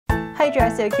Hi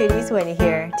Dressy Cuties, Winnie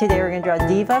here. Today we're going to draw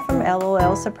Diva from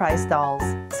LOL Surprise Dolls.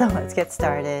 So let's get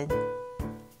started.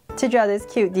 To draw this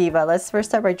cute Diva, let's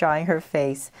first start by drawing her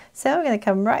face. So I'm going to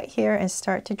come right here and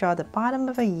start to draw the bottom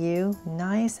of a U,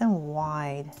 nice and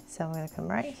wide. So I'm going to come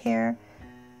right here,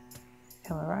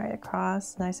 come right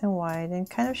across, nice and wide and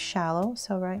kind of shallow.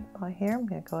 So right about here, I'm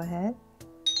going to go ahead,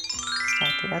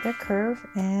 start the other curve,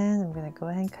 and I'm going to go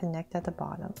ahead and connect at the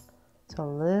bottom. So a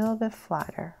little bit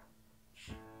flatter.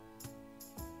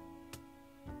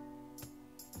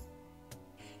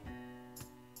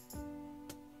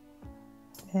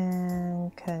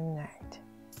 And connect.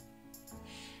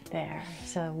 There,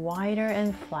 so wider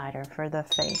and flatter for the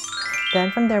face.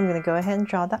 Then from there I'm going to go ahead and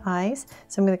draw the eyes.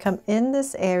 So I'm going to come in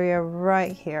this area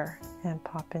right here and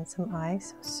pop in some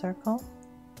eyes. So circle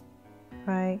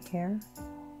right here.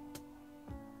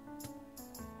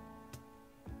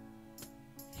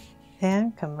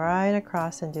 And come right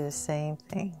across and do the same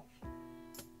thing.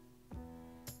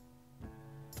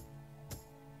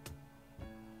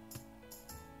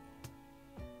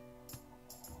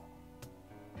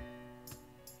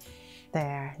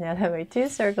 There, now that we're 2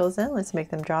 circles in, let's make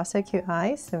them draw so cute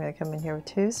eyes. So I'm going to come in here with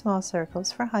 2 small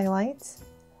circles for highlights.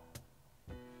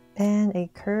 And a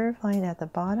curved line at the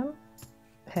bottom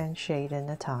and shade in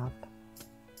the top.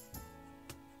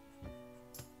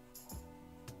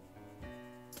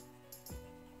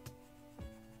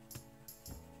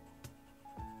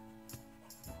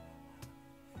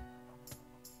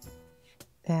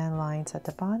 And lines at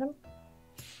the bottom.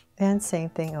 And same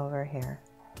thing over here.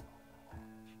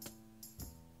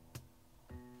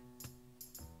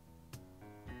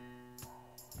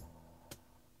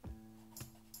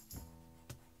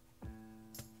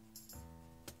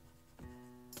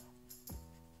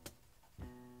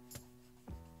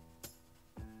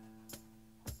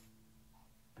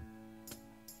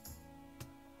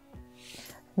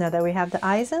 Now that we have the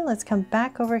eyes in, let's come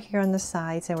back over here on the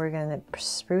sides and we're going to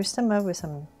spruce them up with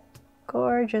some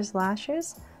gorgeous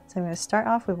lashes. So I'm going to start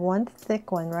off with one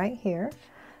thick one right here.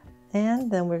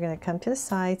 And then we're going to come to the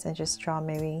sides and just draw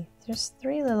maybe just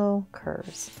 3 little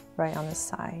curves right on the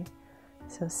side.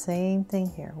 So same thing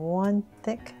here, one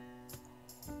thick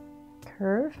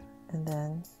curve and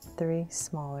then 3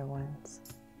 smaller ones.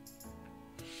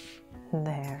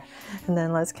 There, and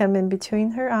then let's come in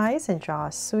between her eyes and draw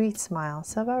a sweet smile.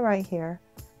 So about right here,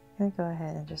 I'm going to go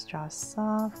ahead and just draw a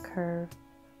soft curve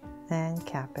and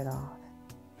cap it off.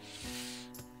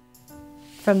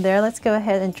 From there, let's go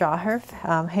ahead and draw her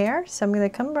hair. So I'm going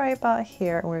to come right about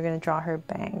here and we're going to draw her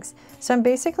bangs. So I'm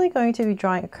basically going to be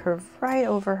drawing a curve right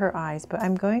over her eyes, but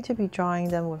I'm going to be drawing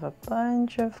them with a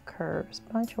bunch of curves,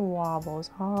 bunch of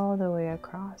wobbles all the way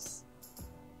across.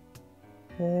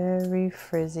 Very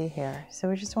frizzy hair. So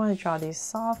we just want to draw these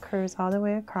soft curves all the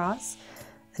way across,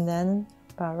 and then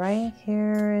about right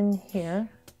here and here,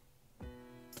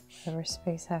 whatever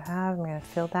space I have, I'm going to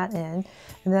fill that in, and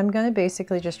then I'm going to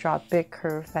basically just draw a big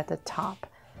curve at the top.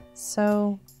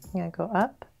 So I'm going to go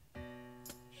up,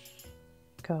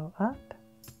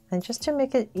 and just to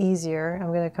make it easier,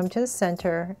 I'm going to come to the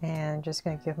center and just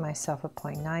going to give myself a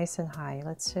point nice and high.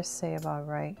 Let's just say about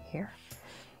right here.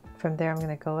 From there, I'm going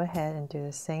to go ahead and do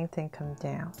the same thing, come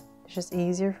down. It's just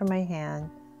easier for my hand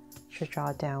to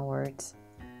draw downwards.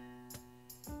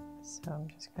 So I'm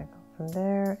just going to go from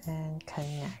there and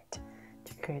connect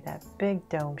to create that big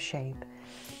dome shape.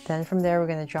 Then from there, we're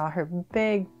going to draw her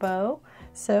big bow.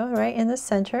 So right in the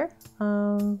center,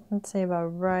 let's say about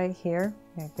right here,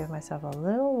 I'm going to give myself a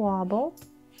little wobble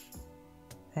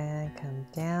and come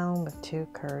down with 2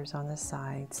 curves on the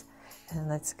sides. And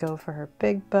let's go for her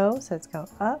big bow. So let's go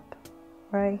up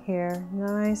right here,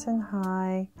 nice and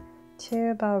high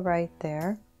to about right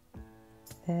there.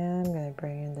 And I'm going to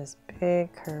bring in this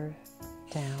big curve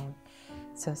down.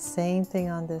 So same thing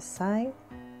on this side,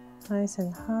 nice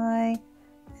and high,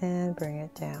 and bring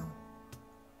it down.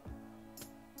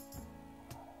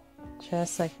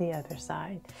 Just like the other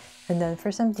side. And then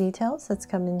for some details, let's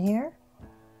come in here,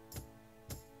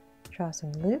 draw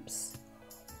some loops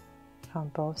on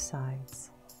both sides.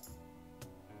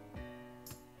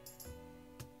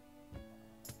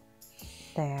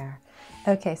 There.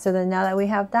 Okay, so then now that we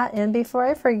have that in, before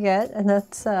I forget, and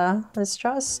let's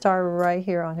draw a star right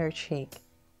here on her cheek.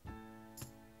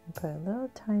 And put a little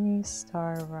tiny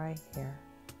star right here.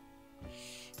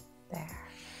 There.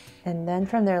 And then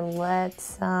from there,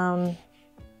 let's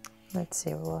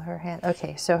see, will her hand,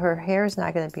 okay, so her hair is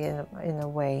not going to be in the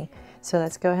way. So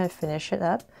let's go ahead and finish it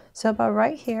up. So about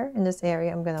right here in this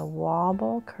area, I'm going to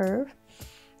wobble, curve,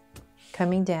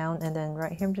 coming down, and then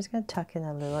right here, I'm just going to tuck in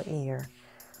a little ear.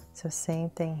 So same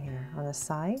thing here on the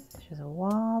side, just a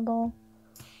wobble,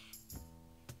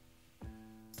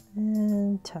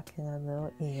 and tuck in a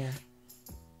little ear.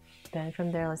 Then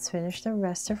from there, let's finish the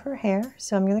rest of her hair.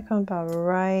 So I'm going to come about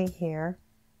right here,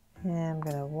 and I'm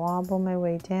going to wobble my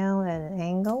way down at an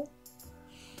angle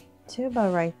to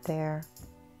about right there,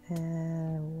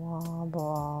 and wobble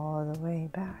all the way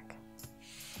back.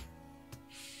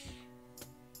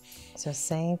 So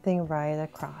same thing right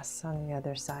across on the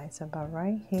other side. So about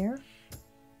right here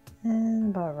and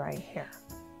about right here.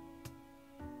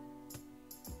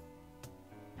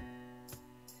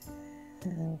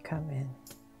 And come in.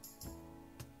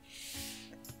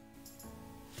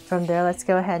 From there, let's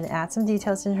go ahead and add some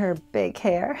details in her big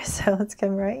hair. So let's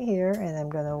come right here, and I'm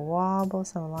going to wobble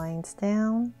some lines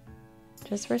down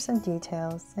just for some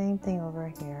details. Same thing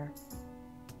over here.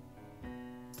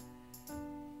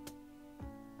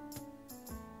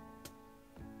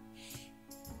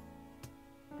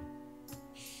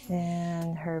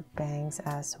 And her bangs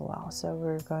as well. So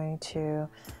we're going to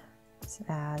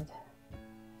add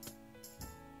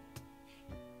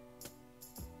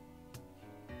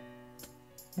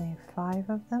maybe 5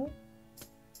 of them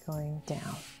going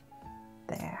down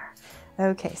there.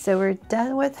 Okay, so we're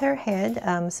done with her head.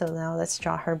 So now let's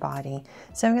draw her body.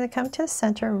 So I'm going to come to the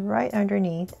center right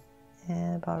underneath,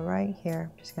 and about right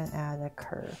here, I'm just going to add a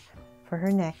curve for her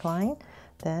neckline.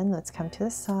 Then let's come to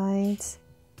the sides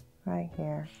right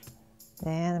here,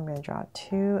 and I'm going to draw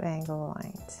 2 angle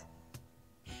lines.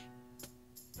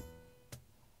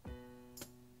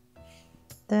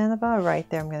 Then about right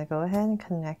there, I'm going to go ahead and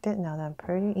connect it. Now that I'm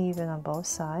pretty even on both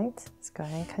sides, let's go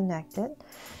ahead and connect it.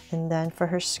 And then for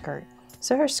her skirt,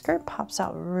 so her skirt pops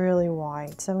out really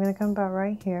wide, so I'm going to come about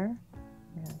right here.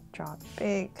 I'm going to draw a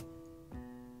big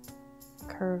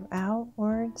curve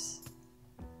outwards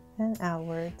and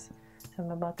outwards. So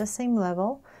I'm about the same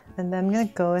level, and then I'm going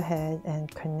to go ahead and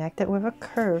connect it with a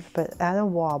curve, but add a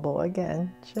wobble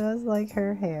again, just like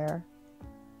her hair,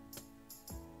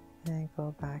 and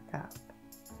go back up.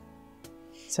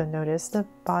 So notice the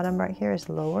bottom right here is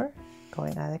lower,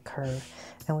 going at a curve,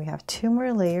 and we have 2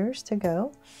 more layers to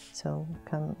go. So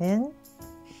come in,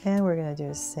 and we're going to do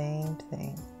the same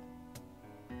thing.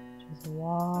 Just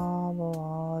wobble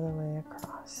all the way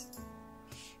across.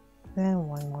 Then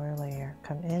 1 more layer.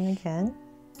 Come in again.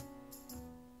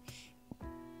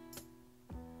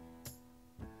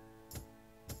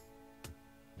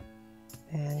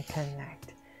 And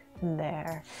connect.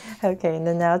 There. Okay, and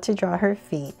then now to draw her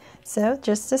feet. So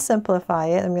just to simplify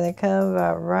it, I'm going to come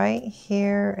about right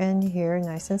here and here,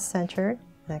 nice and centered.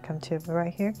 And I come to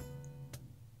right here,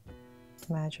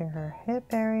 matching her hip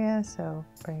area. So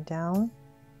bring down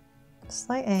a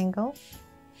slight angle.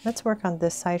 Let's work on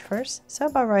this side first. So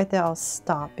about right there, I'll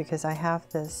stop because I have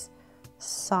this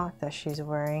sock that she's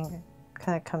wearing. It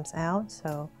kind of comes out,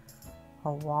 so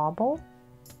I'll wobble,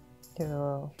 do a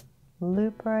little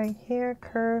loop right here,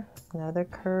 curve, another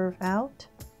curve out,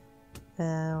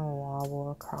 and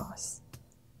wobble across,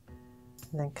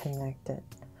 and then connect it.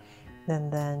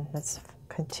 And then let's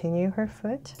continue her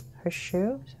foot, her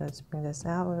shoe. So let's bring this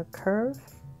out with a curve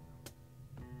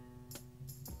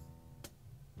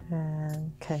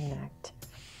and connect.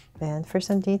 And for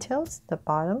some details, the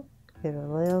bottom, give a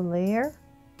little layer,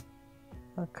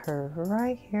 a curve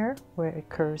right here where it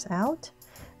curves out,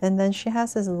 and then she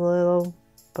has this little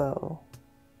bow.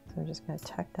 So I'm just going to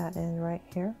tuck that in right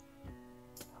here.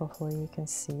 Hopefully you can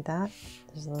see that.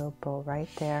 There's a little bow right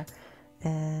there,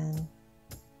 and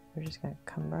we're just going to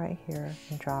come right here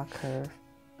and draw a curve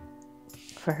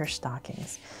for her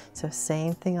stockings. So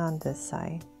same thing on this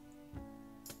side,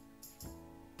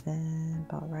 and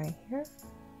about right here,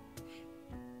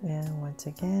 and once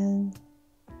again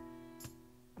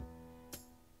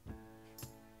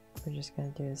we're just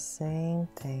going to do the same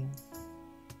thing.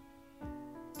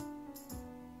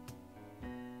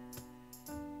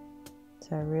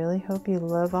 So I really hope you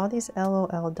love all these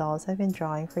LOL dolls I've been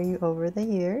drawing for you over the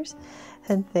years,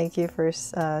 and thank you for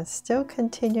still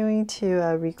continuing to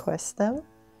request them.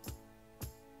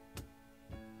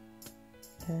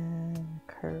 And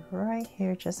curve right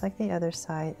here, just like the other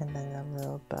side, and then a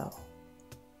little bow.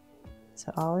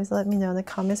 So always let me know in the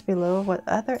comments below what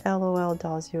other LOL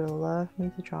dolls you would love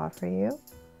me to draw for you.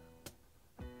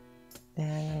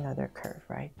 And another curve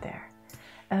right there.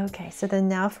 Okay, so then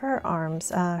now for her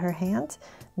arms, her hands,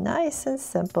 nice and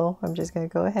simple. I'm just going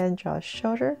to go ahead and draw a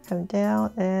shoulder, come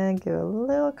down, and give a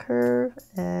little curve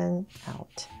and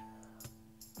out.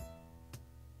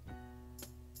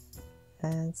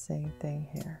 And same thing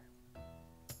here.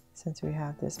 Since we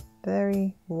have this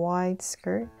very wide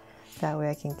skirt, that way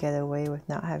I can get away with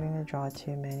not having to draw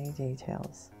too many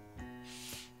details.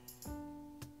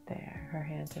 There, her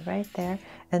hands are right there.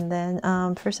 And then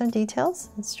for some details,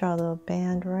 let's draw a little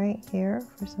band right here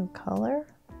for some color.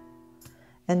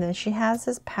 And then she has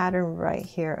this pattern right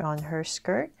here on her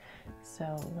skirt. So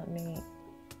let me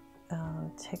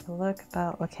take a look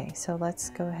about, okay, so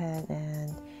let's go ahead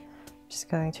and just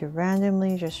going to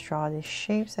randomly just draw these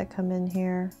shapes that come in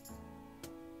here.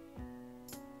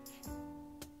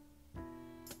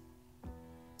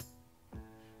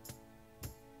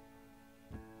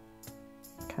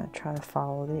 Kind of try to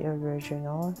follow the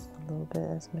original a little bit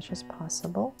as much as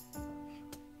possible.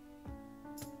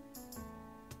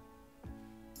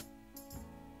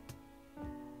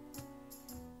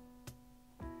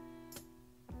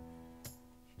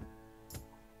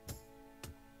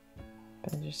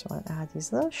 But I just want to add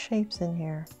these little shapes in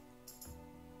here.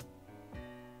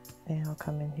 And I'll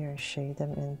come in here and shade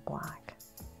them in black.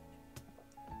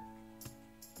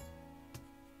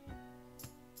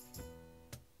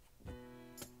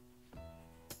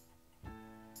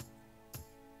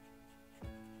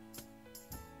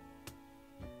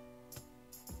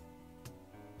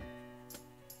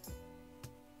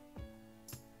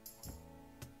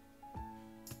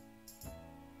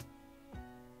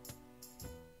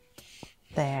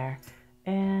 There,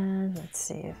 and let's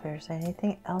see if there's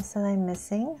anything else that I'm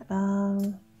missing.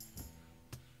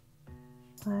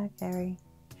 Blackberry.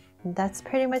 That's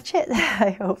pretty much it.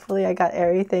 Hopefully I got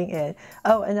everything in.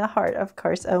 Oh, and a heart, of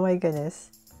course. Oh my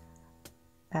goodness.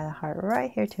 And a heart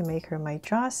right here to make her my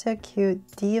Draw So Cute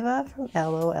Diva from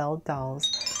LOL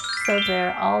Dolls. So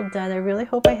they're all done. I really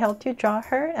hope I helped you draw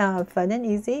her fun and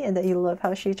easy, and that you love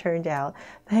how she turned out.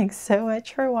 Thanks so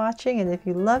much for watching, and if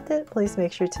you loved it, please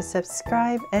make sure to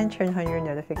subscribe and turn on your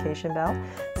notification bell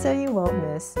so you won't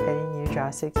miss any new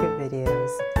Draw So Cute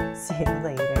videos. See you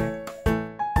later.